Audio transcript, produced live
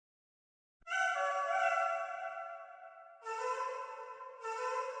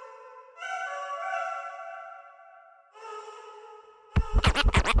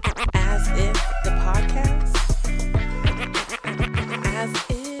As if the podcast. As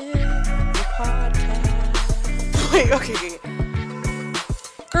if the podcast. Wait, okay.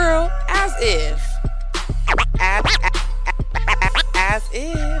 Girl, as if. As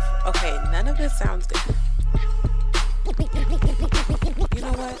if. Okay, none of this sounds good. You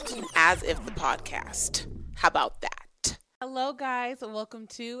know what? As if the podcast. How about that? Hello, guys, and welcome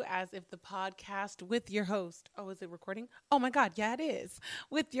to As If the Podcast with your host. Oh, is it recording? Oh my God, yeah, it is.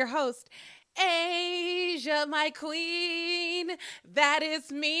 With your host, Asia, my queen. That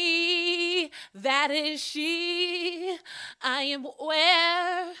is me. That is she. I am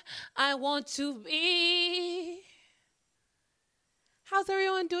where I want to be. How's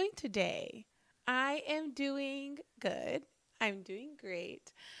everyone doing today? I am doing good. I'm doing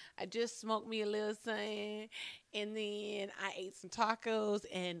great. I just smoked me a little something, and then I ate some tacos.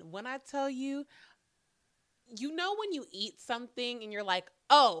 And when I tell you, you know when you eat something and you're like,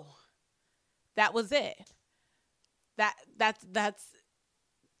 oh, that was it.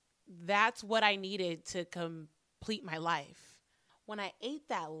 That's what I needed to complete my life. When I ate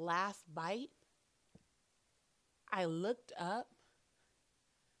that last bite, I looked up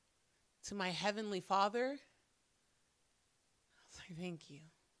to my Heavenly Father. I was like, thank you.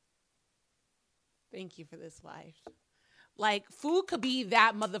 Thank you for this life. Like, food could be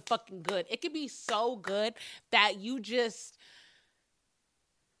that motherfucking good. It could be so good that you just,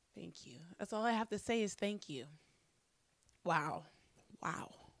 thank you. That's all I have to say is thank you. Wow.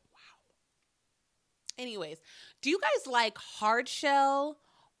 Anyways, do you guys like hard shell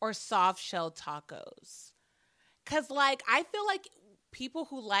or soft shell tacos? Because, like, I feel like people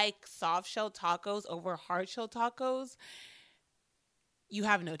who like soft shell tacos over hard shell tacos, you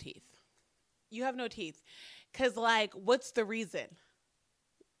have no teeth. You have no teeth. Because, like, what's the reason?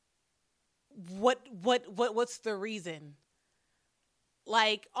 What's the reason?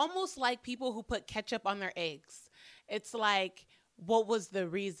 Like, almost like people who put ketchup on their eggs. It's like, what was the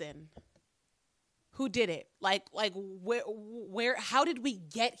reason? Who did it? Like where, how did we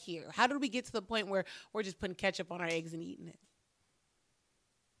get here? How did we get to the point where we're just putting ketchup on our eggs and eating it?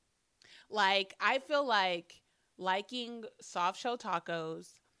 Like, I feel like liking soft shell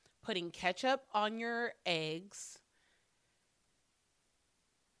tacos, putting ketchup on your eggs,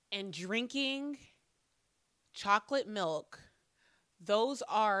 and drinking chocolate milk, those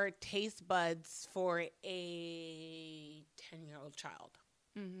are taste buds for a 10-year-old child.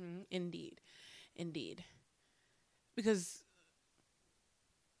 Indeed. Because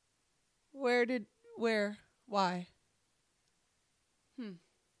why?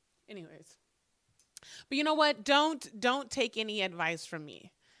 Anyways. But you know what? Don't take any advice from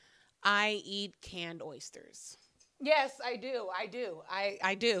me. I eat canned oysters. Yes, I do. I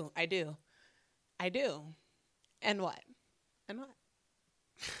do. And what?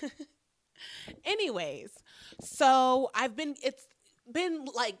 Anyways, so it's been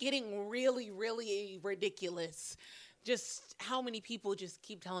like getting really, really ridiculous. Just how many people just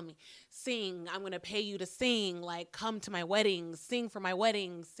keep telling me, sing, I'm going to pay you to sing, like come to my wedding, sing for my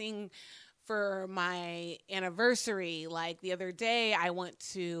wedding, sing for my anniversary. Like the other day I went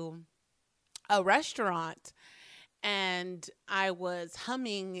to a restaurant and I was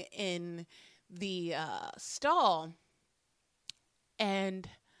humming in the stall, and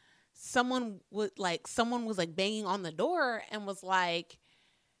someone was like banging on the door and was like,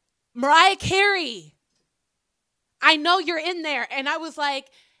 Mariah Carey, I know you're in there. And I was like,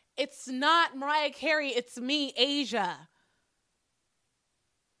 it's not Mariah Carey, it's me, Asia.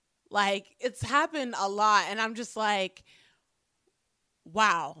 Like, it's happened a lot, and I'm just like,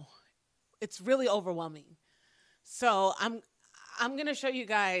 wow, it's really overwhelming. So I'm going to show you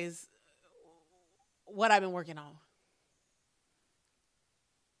guys what I've been working on.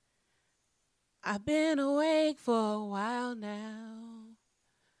 I've been awake for a while now.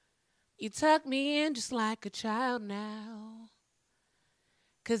 You tuck me in just like a child now.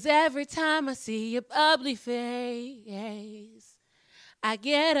 'Cause every time I see your bubbly face, I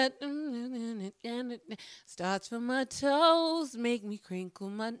get a starts from my toes, make me crinkle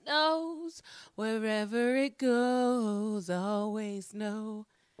my nose. Wherever it goes, I always know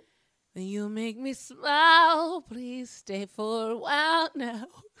that you make me smile. Please stay for a while now.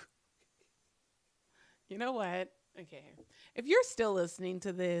 You know what? Okay. If you're still listening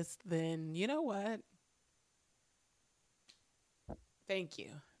to this, then you know what? Thank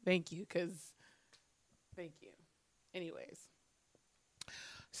you. Thank you. Anyways.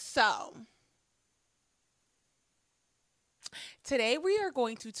 So, today we are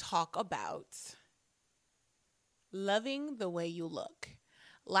going to talk about loving the way you look.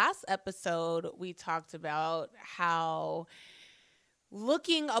 Last episode, we talked about how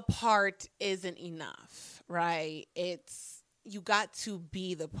looking apart isn't enough, right? You got to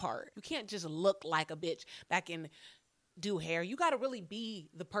be the part. You can't just look like a bitch that can do hair. You got to really be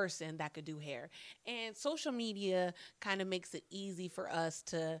the person that could do hair. And social media kind of makes it easy for us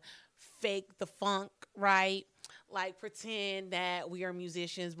to fake the funk, right? Like pretend that we are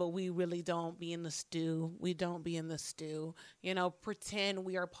musicians, but we really don't be in the stew. We don't be in the stew. Pretend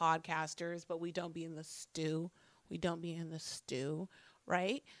we are podcasters, but we don't be in the stew. We don't be in the stew,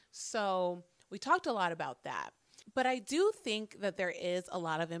 right? So we talked a lot about that. But I do think that there is a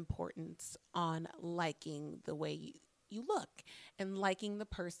lot of importance on liking the way you look and liking the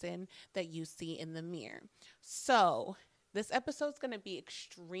person that you see in the mirror. So this episode is going to be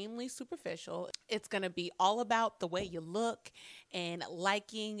extremely superficial. It's going to be all about the way you look and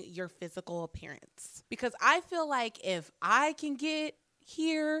liking your physical appearance. Because I feel like if I can get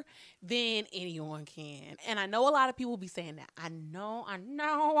here, then anyone can. And I know a lot of people be saying that. I know.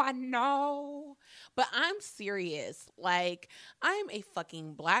 But I'm serious. Like, I'm a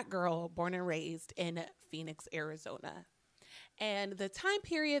fucking Black girl born and raised in Phoenix, Arizona. And the time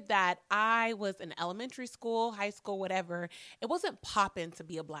period that I was in elementary school, high school, whatever, it wasn't popping to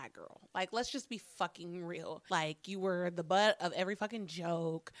be a Black girl. Like, let's just be fucking real. Like, you were the butt of every fucking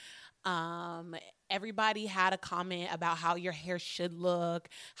joke. Everybody had a comment about how your hair should look,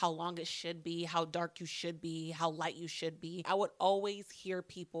 how long it should be, how dark you should be, how light you should be. I would always hear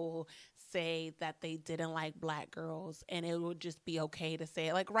people say that they didn't like Black girls, and it would just be okay to say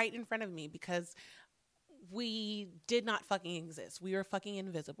it like right in front of me because we did not fucking exist. We were fucking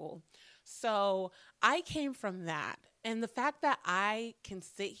invisible. So I came from that. And the fact that I can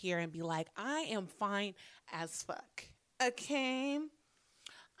sit here and be like, I am fine as fuck. Okay.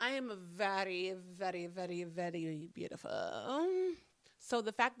 I am very, very, very, very beautiful. So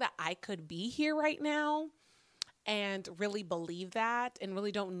the fact that I could be here right now and really believe that and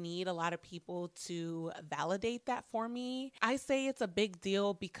really don't need a lot of people to validate that for me, I say it's a big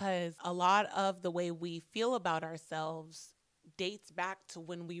deal because a lot of the way we feel about ourselves dates back to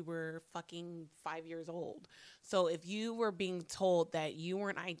when we were fucking 5 years old. So if you were being told that you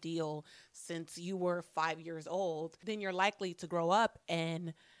weren't ideal since you were 5 years old, then you're likely to grow up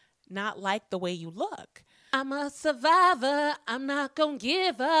and not like the way you look. I'm a survivor. I'm not gonna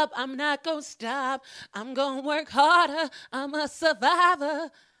give up. I'm not gonna stop. I'm gonna work harder. I'm a survivor.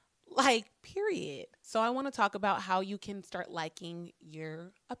 Like, period. So I want to talk about how you can start liking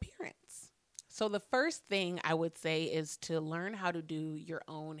your appearance. So the first thing I would say is to learn how to do your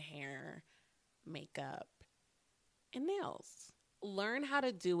own hair, makeup, and nails. Learn how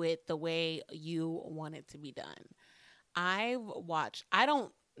to do it the way you want it to be done. I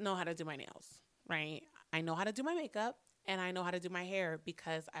don't know how to do my nails, right? I know how to do my makeup and I know how to do my hair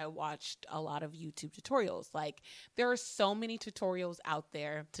because I watched a lot of YouTube tutorials. Like, there are so many tutorials out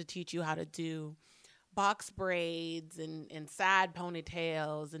there to teach you how to do box braids and side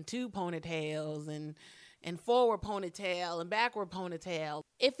ponytails and two ponytails and forward ponytail and backward ponytail.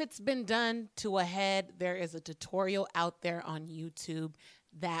 If it's been done to a head, there is a tutorial out there on YouTube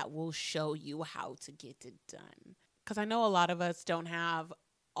that will show you how to get it done. Because I know a lot of us don't have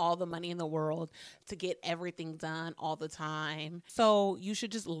all the money in the world to get everything done all the time. So you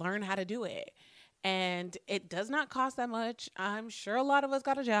should just learn how to do it. And it does not cost that much. I'm sure a lot of us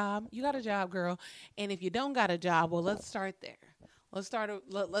got a job. You got a job, girl. And if you don't got a job, well, let's start there. Let's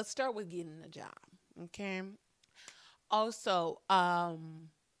start with getting a job. Okay. Also,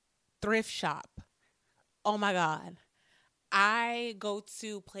 thrift shop. Oh my God. I go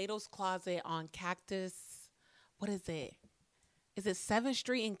to Plato's Closet on Cactus. What is it? Is it 7th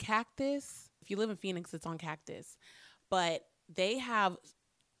Street in Cactus? If you live in Phoenix, it's on Cactus. But they have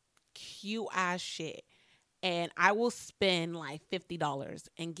cute ass shit. And I will spend like $50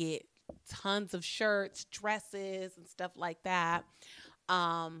 and get tons of shirts, dresses, and stuff like that.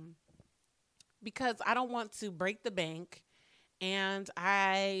 Because I don't want to break the bank. And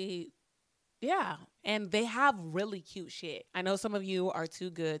and they have really cute shit. I know some of you are too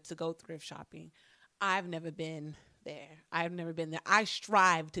good to go thrift shopping. I've never been there. I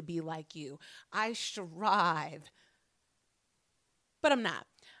strive to be like you. I strive. But I'm not.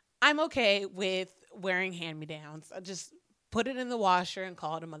 I'm okay with wearing hand-me-downs. I just put it in the washer and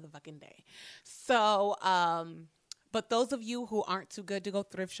call it a motherfucking day. So, but those of you who aren't too good to go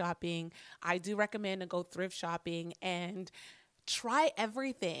thrift shopping, I do recommend to go thrift shopping and try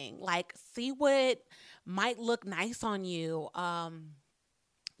everything. Like, see what might look nice on you.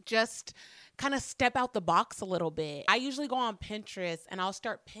 Just kind of step out the box a little bit. I usually go on Pinterest and I'll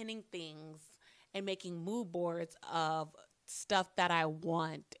start pinning things and making mood boards of stuff that I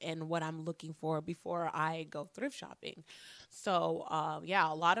want and what I'm looking for before I go thrift shopping. So,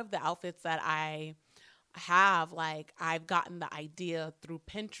 yeah, a lot of the outfits that I have, like, I've gotten the idea through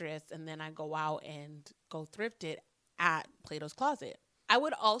Pinterest, and then I go out and go thrift it at Plato's Closet. I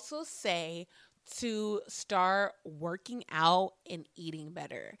would also say to start working out and eating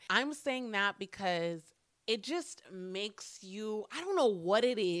better. I'm saying that because it just makes you, I don't know what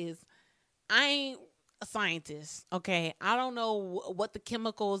it is. I ain't a scientist, okay? I don't know what the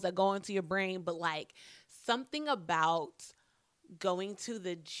chemicals that go into your brain, but like something about going to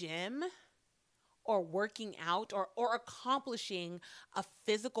the gym or working out or accomplishing a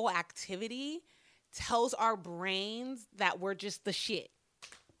physical activity tells our brains that we're just the shit.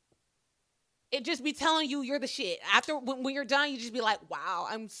 It just be telling you you're the shit. After, when you're done, you just be like, wow,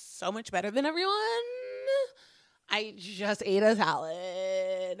 I'm so much better than everyone. I just ate a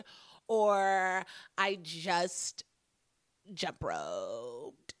salad. Or I just jump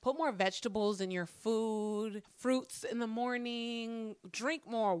roped. Put more vegetables in your food, fruits in the morning, drink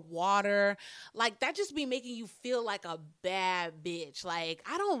more water. Like, that just be making you feel like a bad bitch. Like,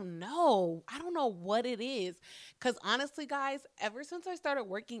 I don't know what it is. Because honestly, guys, ever since I started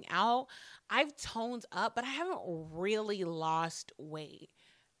working out, I've toned up, but I haven't really lost weight.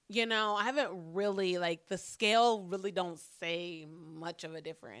 You know, I haven't really, like, the scale really don't say much of a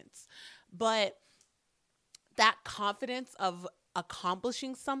difference. But that confidence of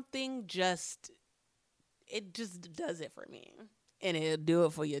accomplishing something just does it for me. And it'll do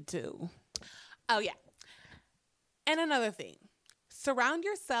it for you too. Oh, yeah. And another thing, surround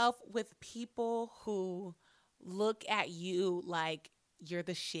yourself with people who look at you like you're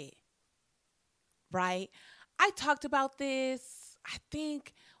the shit, right? I talked about this, I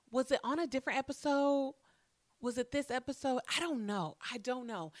think, was it on a different episode? Was it this episode? I don't know.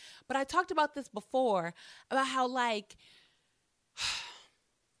 But I talked about this before, about how, like,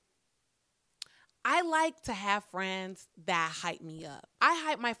 I like to have friends that hype me up. I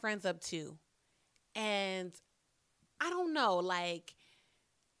hype my friends up too. And I don't know, like,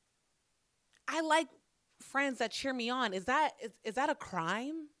 I like friends that cheer me on. Is that a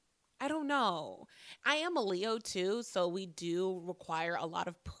crime? I don't know. I am a Leo too, so we do require a lot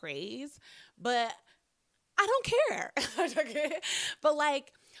of praise, but I don't care. But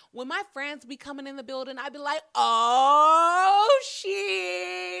like, when my friends be coming in the building, I'd be like, oh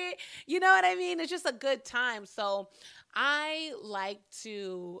shit. You know what I mean? It's just a good time. So I like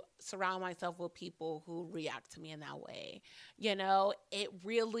to surround myself with people who react to me in that way. You know, it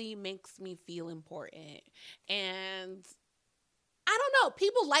really makes me feel important. And I don't know,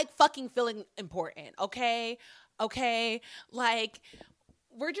 people like fucking feeling important, okay? Okay? Like,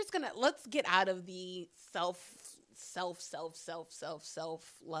 we're just gonna, let's get out of the self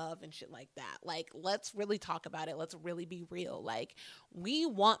love and shit like that. Like, let's really talk about it. Let's really be real. Like, we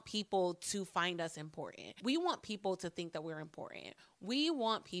want people to find us important. We want people to think that we're important. We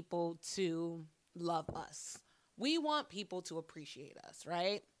want people to love us. We want people to appreciate us,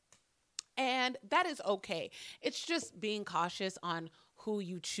 right? And that is okay. It's just being cautious on who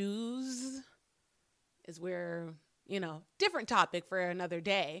you choose is where, you know, different topic for another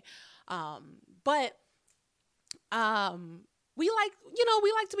day. But we like, you know,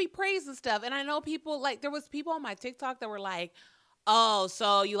 we like to be praised and stuff. And I know people, like, there was people on my TikTok that were like, oh,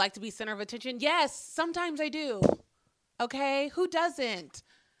 so you like to be center of attention? Yes, sometimes I do. Okay, who doesn't?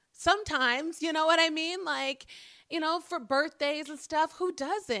 Sometimes, you know what I mean? Like, you know, for birthdays and stuff, who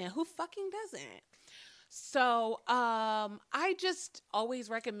doesn't? Who fucking doesn't? So I just always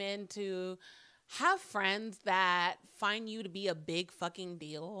recommend to have friends that find you to be a big fucking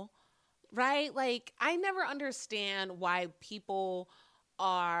deal, right? Like, I never understand why people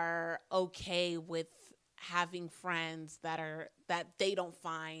are okay with having friends that they don't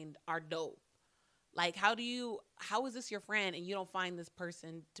find are dope. Like, how is this your friend and you don't find this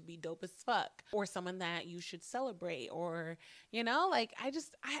person to be dope as fuck, or someone that you should celebrate, or, you know, like, I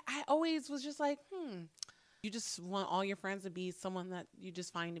always was just like, you just want all your friends to be someone that you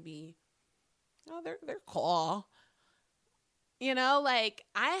just find to be, oh, they're cool. You know, like,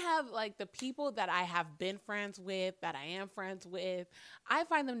 I have, like, the people that I have been friends with, that I am friends with, I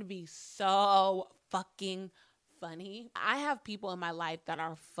find them to be so fucking funny. I have people in my life that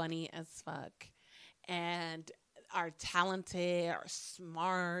are funny as fuck and are talented, are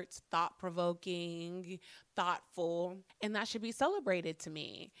smart, thought-provoking, thoughtful, and that should be celebrated to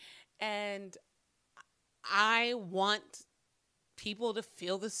me. And I want people to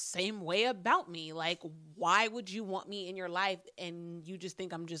feel the same way about me. Like, why would you want me in your life and you just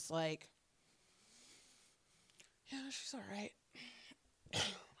think I'm just like, yeah, she's all right.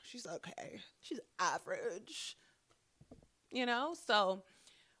 She's okay. She's average. you know? So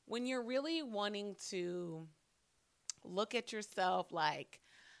when you're really wanting to look at yourself like,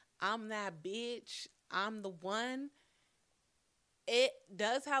 I'm that bitch, I'm the one, it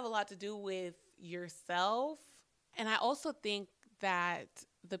does have a lot to do with yourself. And I also think that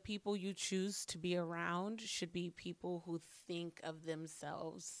the people you choose to be around should be people who think of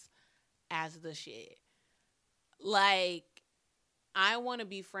themselves as the shit. Like, I want to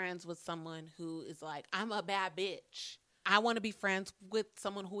be friends with someone who is like, I'm a bad bitch. I want to be friends with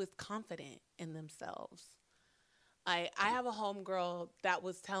someone who is confident in themselves. I have a homegirl that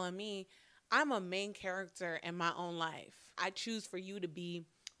was telling me, I'm a main character in my own life. I choose for you to be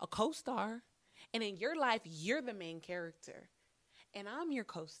a co-star. And in your life, you're the main character. And I'm your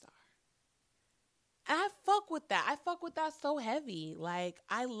co-star. And I fuck with that. I fuck with that so heavy. Like,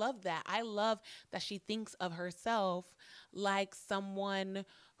 I love that. I love that she thinks of herself like someone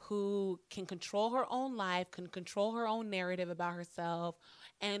who can control her own life, can control her own narrative about herself,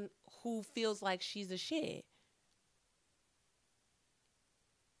 and who feels like she's a shit.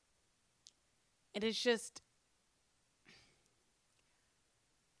 And it's just,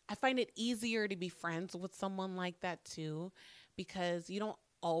 I find it easier to be friends with someone like that too, because you don't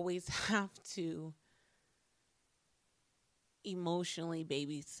always have to emotionally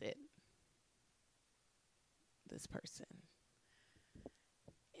babysit this person.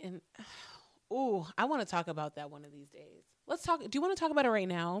 And I want to talk about that one of these days. Let's talk. Do you want to talk about it right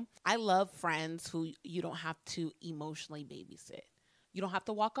now? I love friends who you don't have to emotionally babysit. You don't have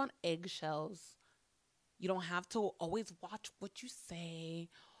to walk on eggshells. You don't have to always watch what you say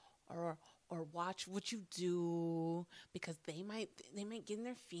or watch what you do, because they might get in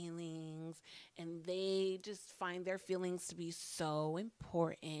their feelings, and they just find their feelings to be so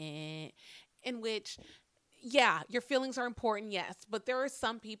important. In which, yeah, your feelings are important, yes, but there are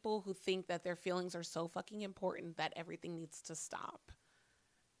some people who think that their feelings are so fucking important that everything needs to stop.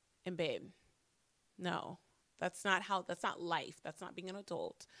 And babe, no. That's not life. That's not being an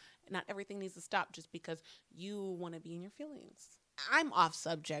adult. Not everything needs to stop just because you want to be in your feelings. I'm off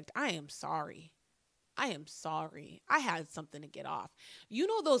subject. I am sorry. I had something to get off. You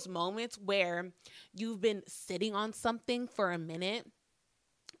know those moments where you've been sitting on something for a minute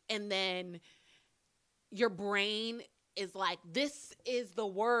and then your brain is like, this is the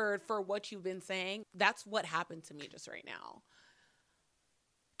word for what you've been saying? That's what happened to me just right now.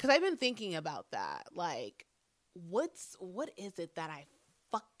 Because I've been thinking about that. Like, what is it that I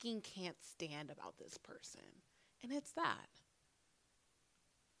fucking can't stand about this person? And it's that.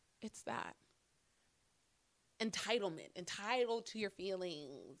 Entitled to your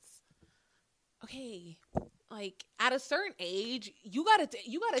feelings. Okay, like at a certain age, you gotta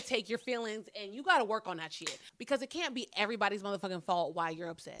take your feelings and you gotta work on that shit, because it can't be everybody's motherfucking fault why you're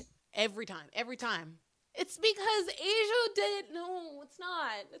upset every time. It's because Asia did. No, it's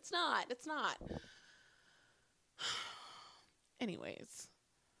not. Anyways,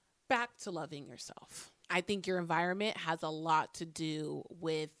 back to loving yourself. I think your environment has a lot to do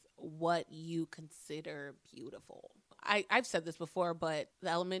with what you consider beautiful. I've said this before, but the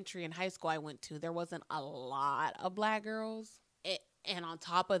elementary and high school I went to, there wasn't a lot of black girls. And on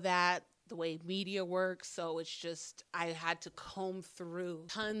top of that, the way media works, so it's just, I had to comb through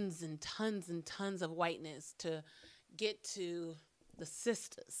tons and tons and tons of whiteness to get to the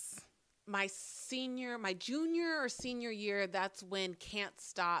sisters. My junior or senior year, that's when Can't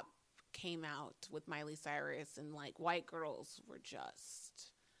Stop came out with Miley Cyrus, and like white girls were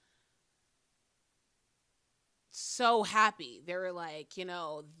just so happy. They were like, you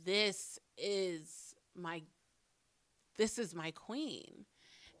know, this is my queen.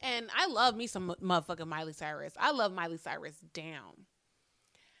 And I love me some motherfucking Miley Cyrus. I love Miley Cyrus down.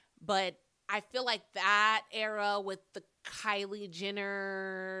 But I feel like that era with the Kylie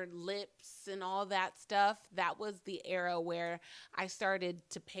Jenner lips and all that stuff, that was the era where I started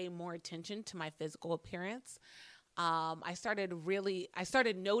to pay more attention to my physical appearance. I started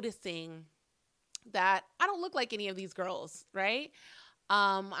noticing that I don't look like any of these girls, right?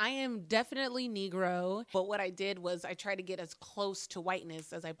 I am definitely Negro, but what I did was I tried to get as close to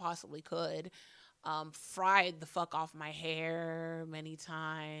whiteness as I possibly could. Fried the fuck off my hair many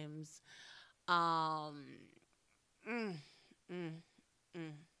times.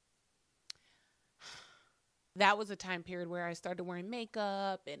 That was a time period where I started wearing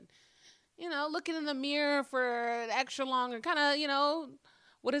makeup and, you know, looking in the mirror for extra long and kind of, you know,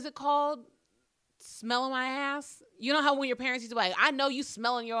 what is it called? Smelling my ass. You know how when your parents used to be like, I know you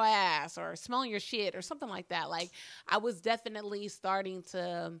smelling your ass or smelling your shit or something like that. Like, I was definitely starting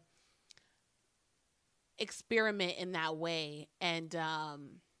to experiment in that way. And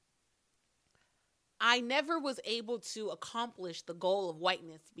I never was able to accomplish the goal of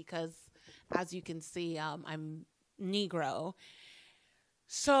whiteness because, as you can see, I'm Negro.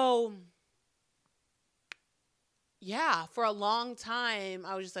 So, yeah, for a long time,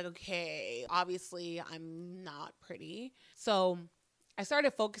 I was just like, okay, obviously I'm not pretty. So I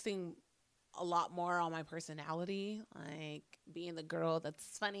started focusing a lot more on my personality, like being the girl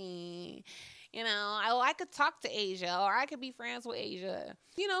that's funny. I could talk to Asia or I could be friends with Asia.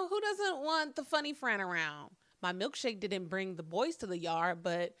 Who doesn't want the funny friend around? My milkshake didn't bring the boys to the yard,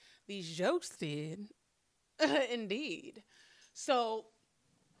 but these jokes did. Indeed. So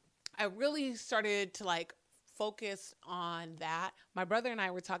I really started to focus on that. My brother and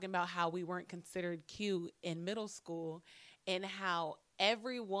I were talking about how we weren't considered cute in middle school and how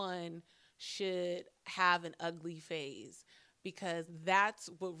everyone should have an ugly phase because that's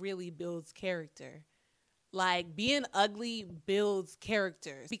what really builds character. Like, being ugly builds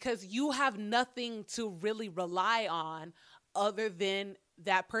characters because you have nothing to really rely on other than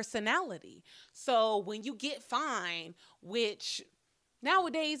that personality. So when you get fine, which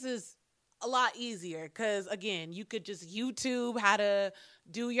nowadays is a lot easier because, again, you could just YouTube how to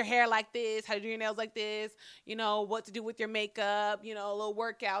do your hair like this, how to do your nails like this, what to do with your makeup, little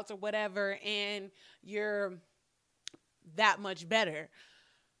workouts or whatever, and you're that much better.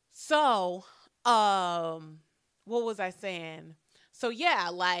 So, what was I saying? So, yeah,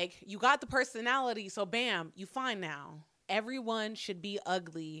 you got the personality, so bam, you fine now. Everyone should be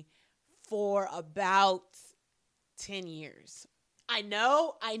ugly for about 10 years. I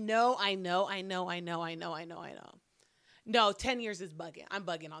know. No, 10 years is bugging. I'm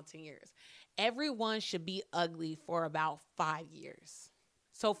bugging on 10 years. Everyone should be ugly for about 5 years.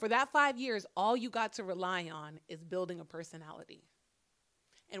 So for that 5 years, all you got to rely on is building a personality.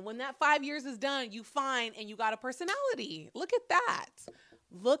 And when that 5 years is done, you fine and you got a personality. Look at that.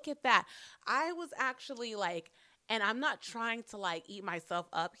 Look at that. I was actually and I'm not trying to eat myself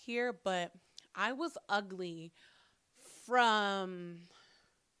up here, but I was ugly because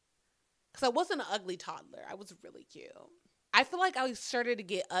I wasn't an ugly toddler. I was really cute. I feel like I started to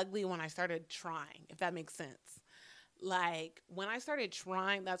get ugly when I started trying, if that makes sense. When I started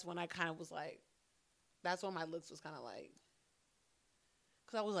trying, that's when I kind of was that's when my looks was kind of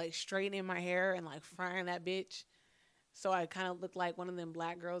because I was straightening my hair and frying that bitch. So I kind of looked like one of them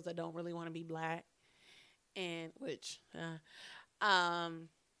black girls that don't really want to be black. And oh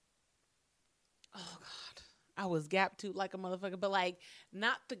God. I was gap toothed like a motherfucker, but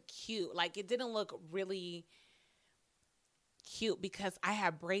not the cute. It didn't look really cute because I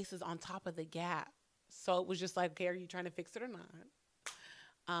had braces on top of the gap. So it was just okay, are you trying to fix it or not?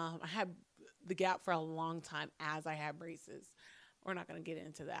 I had the gap for a long time as I had braces. We're not going to get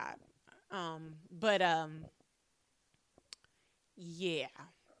into that. Yeah,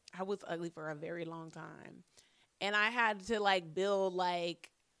 I was ugly for a very long time. And I had to build, I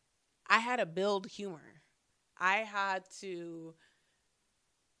had to build humor. I had to,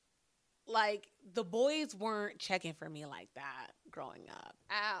 the boys weren't checking for me like that growing up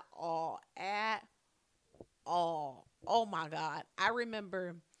at all. Oh my God. I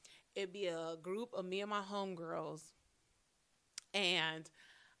remember it'd be a group of me and my homegirls, and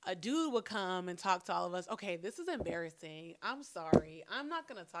a dude would come and talk to all of us. Okay, this is embarrassing. I'm sorry. I'm not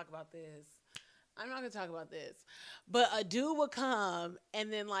going to talk about this. But a dude would come,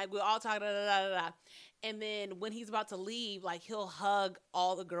 and then we all talk, da, da, da, da, da. And then when he's about to leave, he'll hug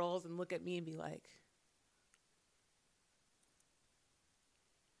all the girls and look at me and be like,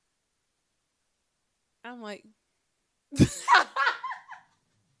 I'm like,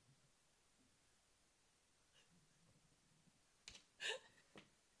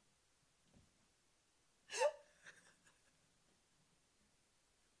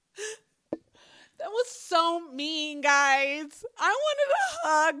 that was so mean, guys. I wanted a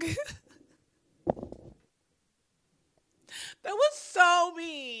hug. That was so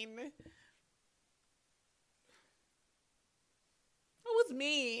mean. That was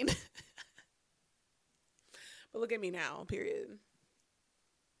mean. But look at me now, period.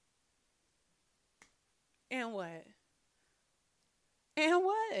 And what? And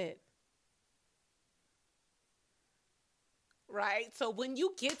what? Right? So when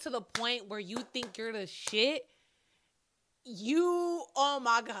you get to the point where you think you're the shit, oh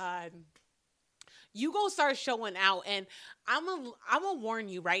my God, you gonna start showing out. And I'm gonna warn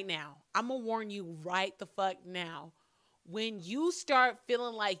you right now. I'm gonna warn you right the fuck now. When you start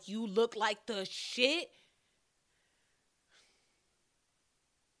feeling like you look like the shit,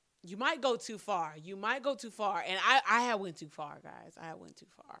 you might go too far. And I had went too far, guys. I went too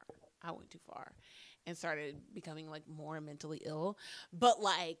far and started becoming more mentally ill. But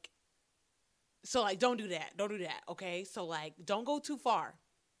So, like, don't do that. Don't do that, okay? So, like, don't go too far.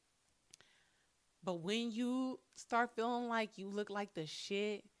 But when you start feeling like you look like the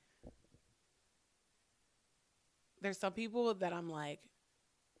shit, there's some people that I'm like,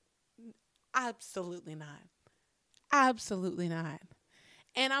 absolutely not. Absolutely not.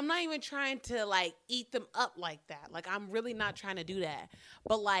 And I'm not even trying to, like, eat them up like that. Like, I'm really not trying to do that.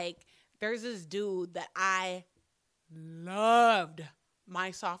 But, like, there's this dude that I loved my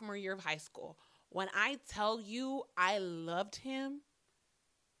sophomore year of high school. When I tell you I loved him,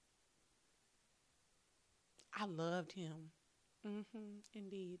 I loved him.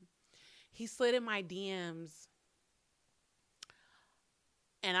 Indeed. He slid in my DMs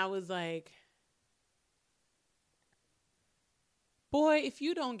and I was like, boy, if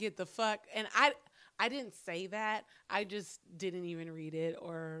you don't get the fuck, and I didn't say that. I just didn't even read it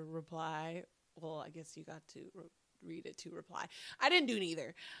or reply. Well, I guess you got to read it to reply. I didn't do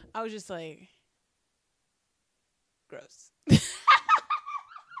neither. I was just like, gross.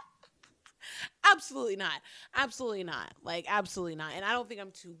 Absolutely not. Absolutely not. Like, absolutely not. And I don't think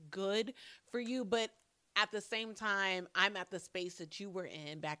I'm too good for you, but at the same time, I'm at the space that you were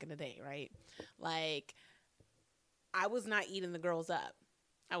in back in the day, right? Like, I was not eating the girls up.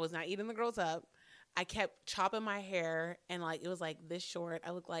 I kept chopping my hair, and, like, it was, like, this short.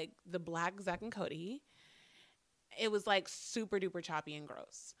 I looked like the black Zack and Cody. It was, like, super duper choppy and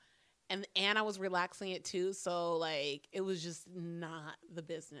gross. And I was relaxing it too, so, like, it was just not the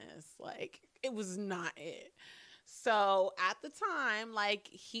business. Like, it was not it. So at the time, like,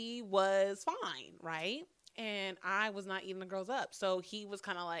 he was fine, right? And I was not eating the girls up. So he was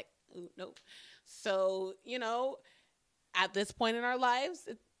kind of like, ooh, nope. So, you know, at this point in our lives,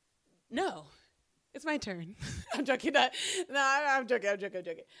 no, it's my turn. I'm joking. I'm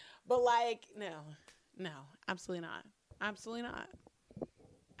joking. But, like, no, absolutely not. Absolutely not.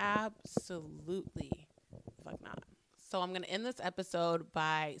 Absolutely fuck not. So I'm going to end this episode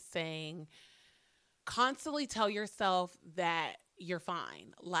by saying, constantly tell yourself that you're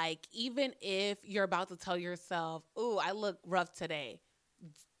fine. Like, even if you're about to tell yourself, ooh, I look rough today,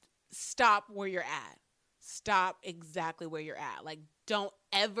 stop where you're at. Stop exactly where you're at. Like, don't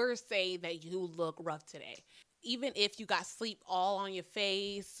ever say that you look rough today. Even if you got sleep all on your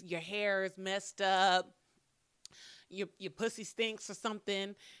face, your hair is messed up, your pussy stinks or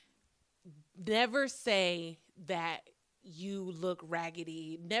something, never say that you look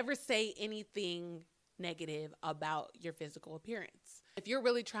raggedy. Never say anything negative about your physical appearance. If you're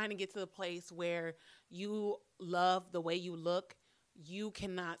really trying to get to the place where you love the way you look, you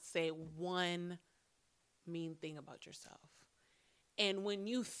cannot say one mean thing about yourself. And when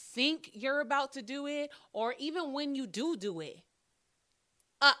you think you're about to do it, or even when you do it,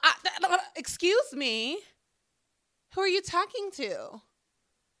 excuse me, who are you talking to?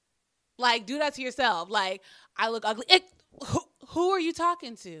 Like, do that to yourself. Like, I look ugly. Who are you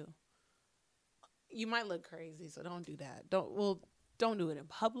talking to? You might look crazy, so don't do that. Don't do it in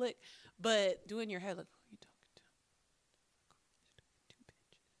public, but do it in your head. Like, who are you talking to?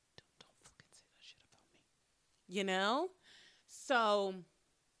 Don't fucking say that shit about me. You know? So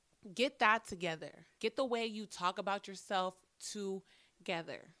get that together. Get the way you talk about yourself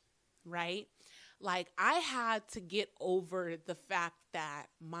together, right? Like, I had to get over the fact that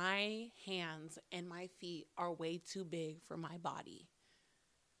my hands and my feet are way too big for my body.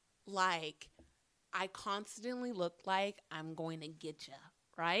 Like, I constantly look like I'm going to get you,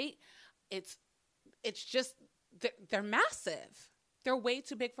 right? It's just, they're massive. They're way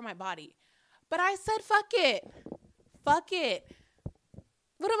too big for my body. But I said, fuck it. Fuck it.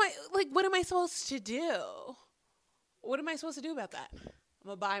 What am I supposed to do? What am I supposed to do about that? I'm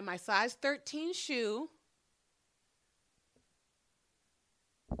going to buy my size 13 shoe.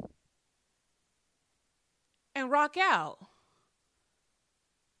 And rock out.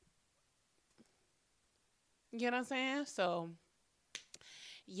 You know what I'm saying? So,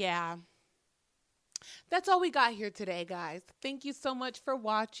 yeah. That's all we got here today, guys. Thank you so much for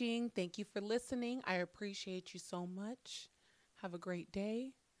watching. Thank you for listening. I appreciate you so much. Have a great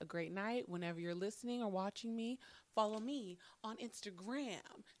day, a great night. Whenever you're listening or watching me, follow me on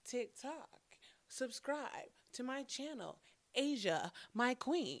Instagram, TikTok. Subscribe to my channel, Asia, my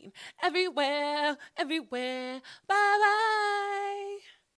queen. Everywhere. Bye-bye.